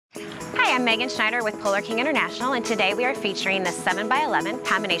Hi, I'm Megan Schneider with Polar King International, and today we are featuring the 7x11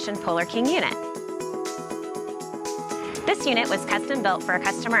 combination Polar King unit. This unit was custom built for a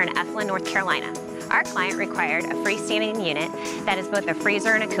customer in Efland, North Carolina. Our client required a freestanding unit that is both a freezer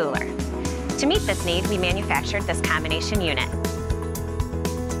and a cooler. To meet this need, we manufactured this combination unit.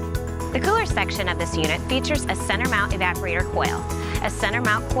 The cooler section of this unit features a center mount evaporator coil. A center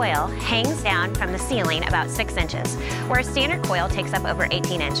mount coil hangs down from the ceiling about 6 inches, where a standard coil takes up over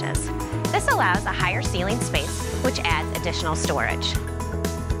 18 inches. This allows a higher ceiling space, which adds additional storage.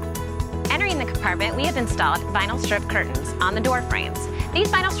 Entering the compartment, we have installed vinyl strip curtains on the door frames. These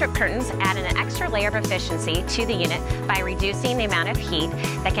vinyl strip curtains add an extra layer of efficiency to the unit by reducing the amount of heat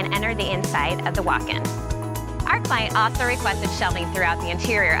that can enter the inside of the walk-in. Our client also requested shelving throughout the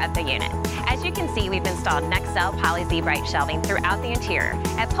interior of the unit. As you can see, we've installed Nexcel Poly-Z-Brite shelving throughout the interior.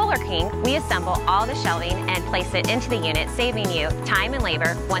 At Polar King, we assemble all the shelving and place it into the unit, saving you time and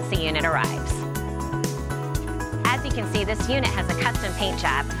labor once the unit arrives. As you can see, this unit has a custom paint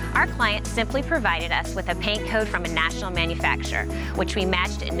job. Our client simply provided us with a paint code from a national manufacturer, which we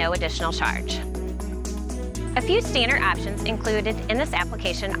matched at no additional charge. A few standard options included in this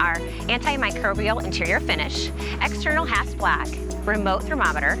application are antimicrobial interior finish, external HASP block, remote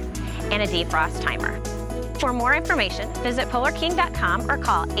thermometer, and a defrost timer. For more information, visit polarking.com or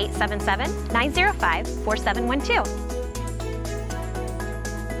call 877-905-4712.